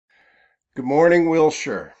Good morning,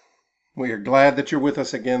 Wilshire. We are glad that you're with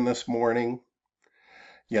us again this morning.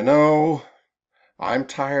 You know, I'm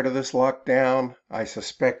tired of this lockdown. I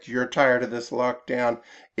suspect you're tired of this lockdown.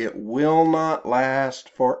 It will not last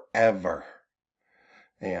forever.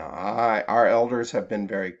 Our elders have been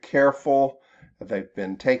very careful. They've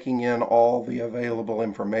been taking in all the available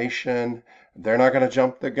information. They're not going to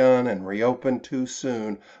jump the gun and reopen too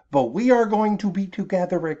soon, but we are going to be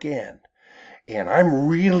together again. And I'm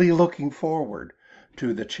really looking forward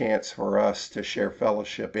to the chance for us to share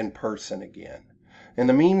fellowship in person again. In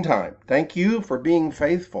the meantime, thank you for being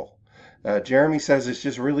faithful. Jeremy says it's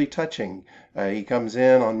just really touching. He comes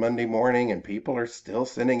in on Monday morning and people are still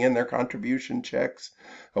sending in their contribution checks.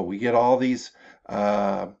 We get all these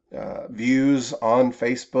views on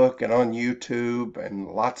Facebook and on YouTube and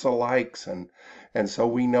lots of likes. And so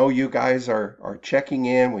we know you guys are checking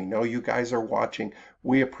in. We know you guys are watching.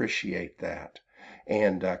 We appreciate that.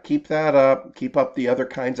 And keep that up. Keep up the other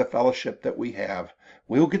kinds of fellowship that we have.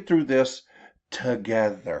 We'll get through this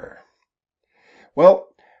together. Well,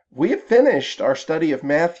 we have finished our study of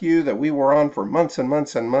Matthew that we were on for months and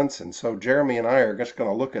months and months. And so Jeremy and I are just going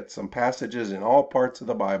to look at some passages in all parts of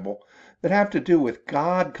the Bible that have to do with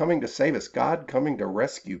God coming to save us, God coming to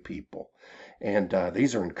rescue people. And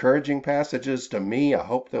these are encouraging passages to me. I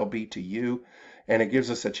hope they'll be to you. And it gives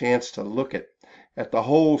us a chance to look at the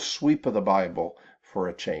whole sweep of the Bible for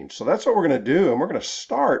a change. So that's what we're going to do. And we're going to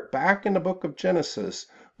start back in the book of Genesis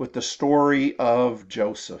with the story of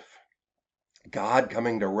Joseph. God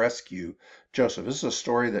coming to rescue Joseph. This is a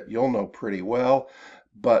story that you'll know pretty well,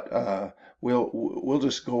 but we'll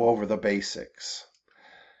just go over the basics.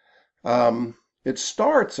 It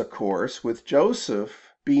starts, of course, with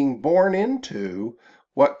Joseph being born into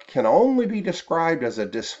what can only be described as a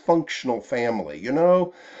dysfunctional family. You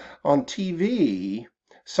know, on TV,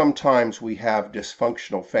 sometimes we have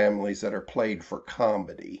dysfunctional families that are played for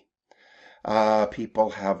comedy.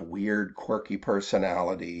 People have weird, quirky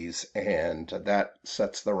personalities, and that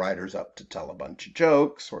sets the writers up to tell a bunch of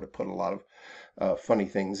jokes, sort of put a lot of funny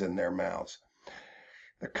things in their mouths.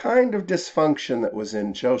 The kind of dysfunction that was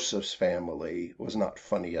in Joseph's family was not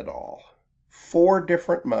funny at all. 4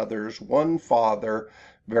 different mothers, 1 father,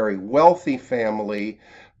 very wealthy family,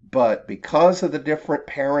 but because of the different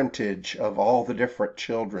parentage of all the different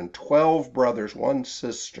children, 12 brothers, 1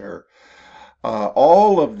 sister,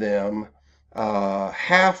 all of them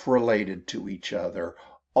half related to each other,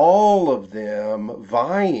 all of them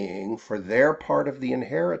vying for their part of the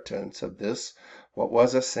inheritance of this, what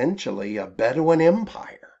was essentially a Bedouin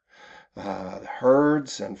empire.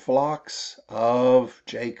 Herds and flocks of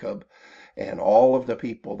Jacob and all of the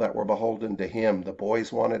people that were beholden to him. The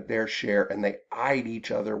boys wanted their share and they eyed each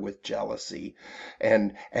other with jealousy.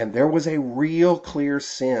 And there was a real clear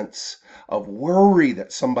sense of worry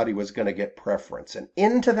that somebody was going to get preference. And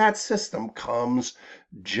into that system comes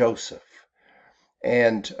Joseph.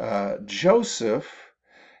 And Joseph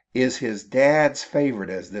is his dad's favorite,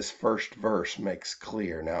 as this first verse makes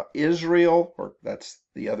clear. Now, Israel, or that's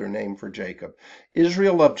the other name for Jacob,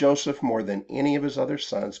 Israel loved Joseph more than any of his other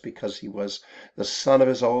sons because he was the son of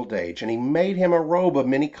his old age, and he made him a robe of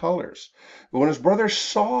many colors. But when his brothers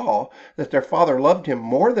saw that their father loved him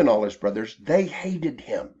more than all his brothers, they hated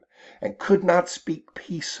him and could not speak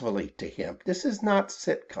peacefully to him. This is not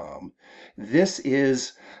sitcom. This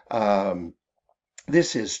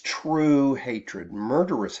is true hatred,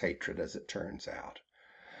 murderous hatred, as it turns out.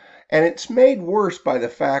 And it's made worse by the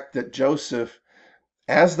fact that Joseph,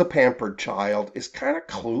 as the pampered child, is kind of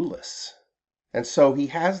clueless. And so he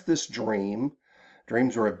has this dream.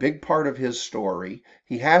 Dreams were a big part of his story.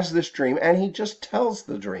 He has this dream, and he just tells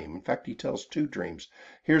the dream. In fact, he tells 2 dreams.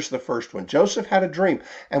 Here's the first one. Joseph had a dream,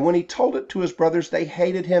 and when he told it to his brothers, they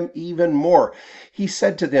hated him even more. He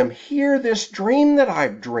said to them, "Hear this dream that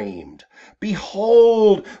I've dreamed.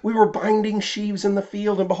 Behold, we were binding sheaves in the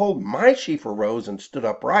field, and behold, my sheaf arose and stood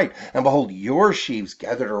upright, and behold, your sheaves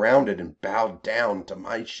gathered around it and bowed down to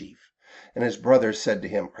my sheaf." And his brothers said to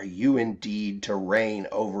him, "Are you indeed to reign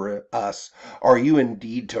over us? Are you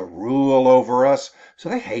indeed to rule over us?" So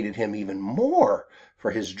they hated him even more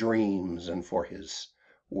for his dreams and for his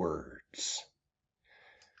words.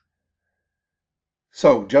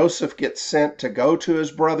 So Joseph gets sent to go to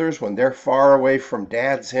his brothers when they're far away from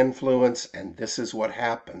dad's influence, and this is what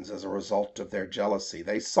happens as a result of their jealousy.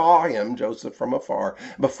 They saw him, Joseph, from afar.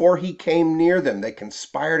 Before he came near them, they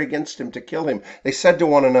conspired against him to kill him. They said to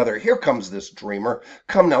one another, "Here comes this dreamer.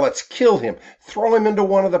 Come now, let's kill him. Throw him into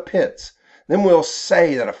one of the pits. Then we'll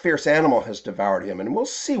say that a fierce animal has devoured him, and we'll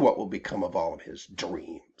see what will become of all of his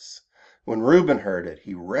dreams." When Reuben heard it,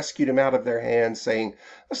 he rescued him out of their hands, saying,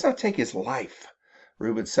 "Let's not take his life.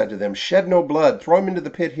 Reuben said to them, "Shed no blood. Throw him into the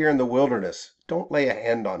pit here in the wilderness. Don't lay a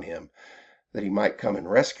hand on him, that he might come and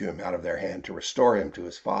rescue him out of their hand to restore him to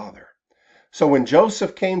his father." So when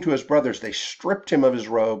Joseph came to his brothers, they stripped him of his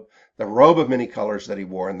robe, the robe of many colors that he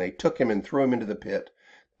wore, and they took him and threw him into the pit.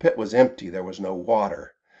 The pit was empty. There was no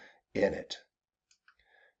water in it.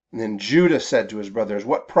 And then Judah said to his brothers,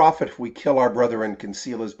 "What profit if we kill our brother and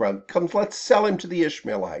conceal his blood? Come, let's sell him to the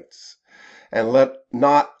Ishmaelites, and let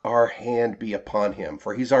not our hand be upon him,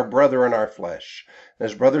 for he's our brother and our flesh." And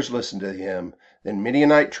his brothers listened to him. Then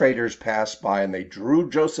Midianite traders passed by, and they drew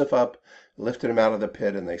Joseph up, lifted him out of the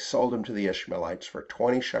pit, and they sold him to the Ishmaelites for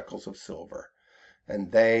 20 shekels of silver.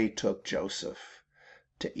 And they took Joseph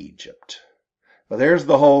to Egypt. Well, there's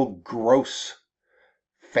the whole gross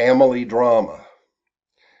family drama.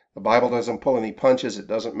 The Bible doesn't pull any punches. It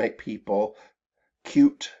doesn't make people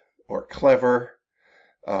cute or clever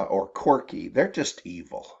or quirky. They're just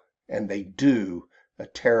evil, and they do a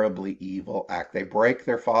terribly evil act. They break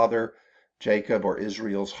their father Jacob or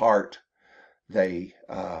Israel's heart. They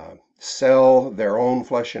sell their own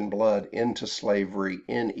flesh and blood into slavery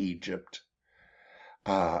in Egypt,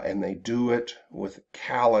 and they do it with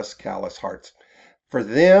callous hearts. For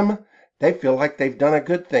them, they feel like they've done a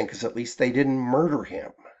good thing because at least they didn't murder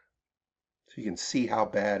him. So you can see how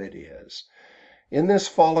bad it is. In this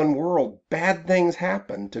fallen world, bad things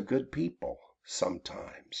happen to good people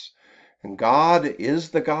sometimes. And God is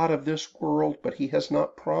the God of this world, but he has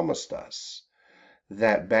not promised us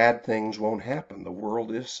that bad things won't happen. The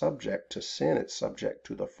world is subject to sin. It's subject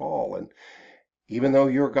to the fall. And even though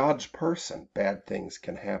you're God's person, bad things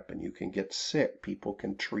can happen. You can get sick. People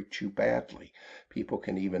can treat you badly. People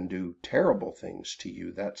can even do terrible things to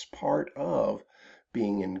you. That's part of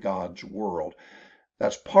being in God's world.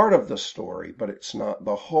 That's part of the story, but it's not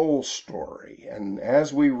the whole story. And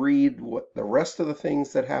as we read what the rest of the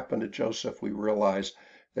things that happened to Joseph, we realize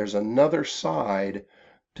there's another side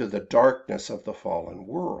to the darkness of the fallen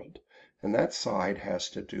world. And that side has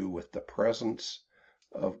to do with the presence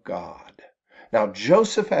of God. Now,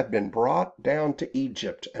 Joseph had been brought down to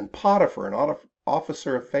Egypt, and Potiphar, an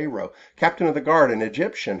officer of Pharaoh, captain of the guard, an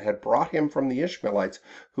Egyptian, had brought him from the Ishmaelites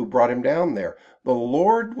who brought him down there. The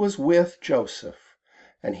Lord was with Joseph,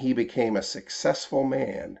 and he became a successful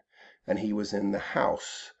man, and he was in the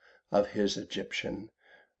house of his Egyptian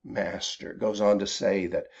master. It goes on to say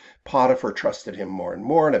that Potiphar trusted him more and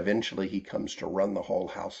more, and eventually he comes to run the whole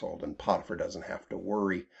household, and Potiphar doesn't have to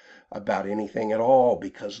worry about anything at all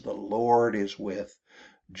because the Lord is with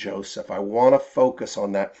Joseph. I want to focus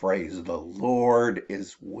on that phrase, the Lord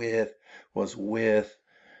was with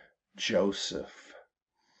Joseph.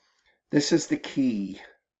 This is the key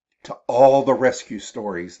to all the rescue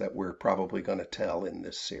stories that we're probably going to tell in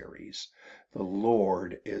this series. The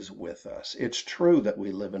Lord is with us. It's true that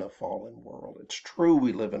we live in a fallen world. It's true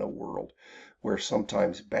we live in a world where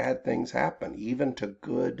sometimes bad things happen, even to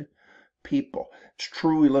good people. It's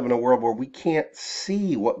true we live in a world where we can't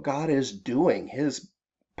see what God is doing. His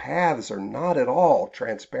paths are not at all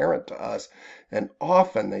transparent to us, and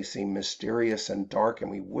often they seem mysterious and dark,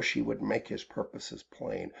 and we wish he would make his purposes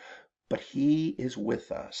plain. But he is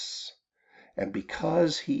with us. And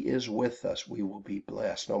because he is with us, we will be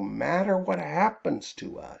blessed. No matter what happens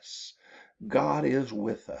to us, God is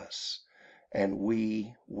with us, and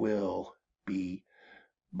we will be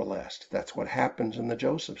blessed. That's what happens in the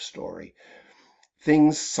Joseph story.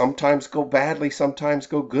 Things sometimes go badly, sometimes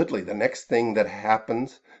go goodly. The next thing that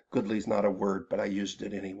happens, goodly's not a word, but I used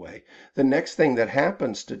it anyway. The next thing that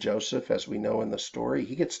happens to Joseph, as we know in the story,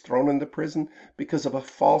 he gets thrown into prison because of a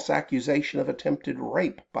false accusation of attempted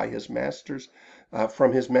rape by his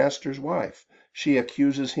from his master's wife. She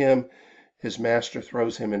accuses him. His master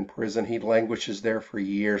throws him in prison. He languishes there for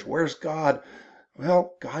years. Where's God?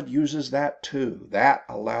 Well, God uses that too. That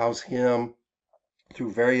allows him,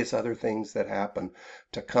 through various other things that happen,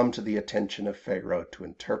 to come to the attention of Pharaoh, to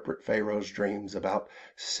interpret Pharaoh's dreams about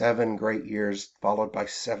 7 great years followed by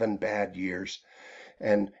 7 bad years.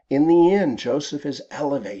 And in the end, Joseph is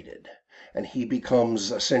elevated, and he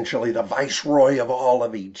becomes essentially the viceroy of all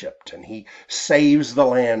of Egypt, and he saves the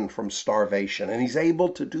land from starvation, and he's able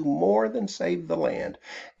to do more than save the land.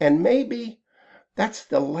 And maybe that's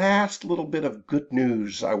the last little bit of good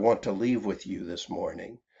news I want to leave with you this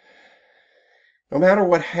morning. No matter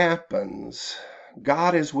what happens,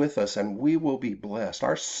 God is with us and we will be blessed.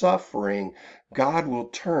 Our suffering, God will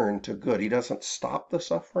turn to good. He doesn't stop the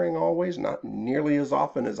suffering always, not nearly as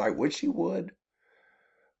often as I wish he would,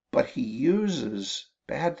 but he uses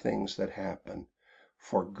bad things that happen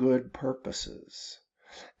for good purposes.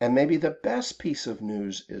 And maybe the best piece of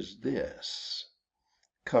news is this,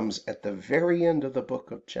 comes at the very end of the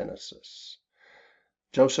book of Genesis.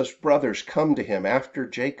 Joseph's brothers come to him after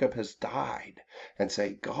Jacob has died and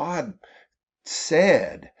say, God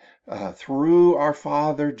said through our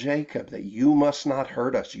father Jacob that you must not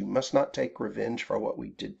hurt us. You must not take revenge for what we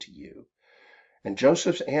did to you. And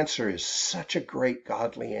Joseph's answer is such a great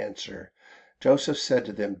godly answer. Joseph said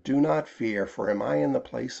to them, do not fear, for am I in the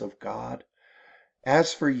place of God?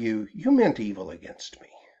 As for you, you meant evil against me,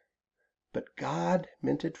 but God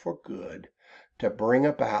meant it for good, to bring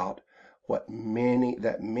about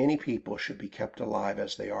that many people should be kept alive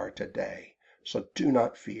as they are today. So do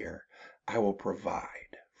not fear. I will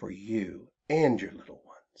provide for you and your little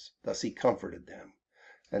ones. Thus he comforted them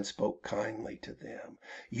and spoke kindly to them.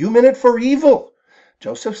 You meant it for evil.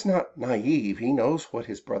 Joseph's not naive. He knows what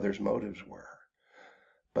his brothers' motives were.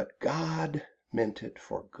 But God meant it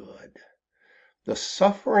for good. The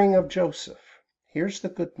suffering of Joseph, here's the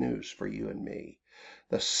good news for you and me.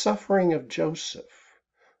 The suffering of Joseph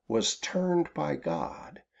was turned by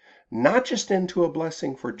God, not just into a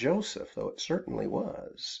blessing for Joseph, though it certainly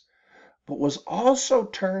was, but was also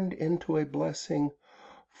turned into a blessing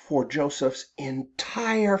for Joseph's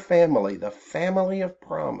entire family, the family of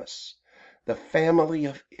promise, the family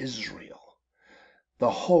of Israel. The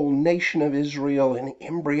whole nation of Israel in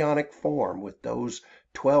embryonic form, with those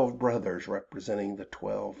 12 brothers representing the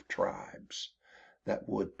 12 tribes that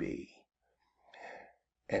would be.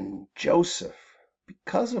 And Joseph,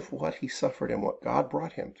 because of what he suffered and what God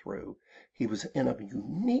brought him through, he was in a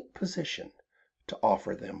unique position to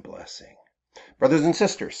offer them blessing. Brothers and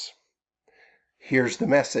sisters, here's the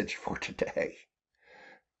message for today.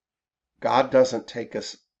 God doesn't take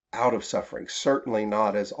us out of suffering, certainly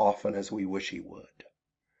not as often as we wish he would.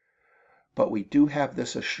 But we do have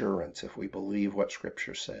this assurance if we believe what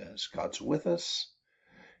Scripture says. God's with us,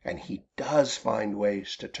 and he does find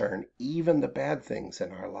ways to turn even the bad things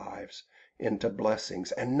in our lives into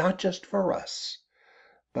blessings, and not just for us,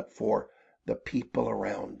 but for the people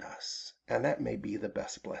around us. And that may be the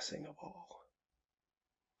best blessing of all.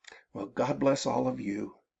 Well, God bless all of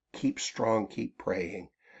you. Keep strong, keep praying.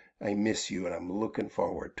 I miss you, and I'm looking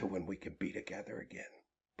forward to when we can be together again.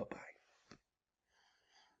 Bye-bye.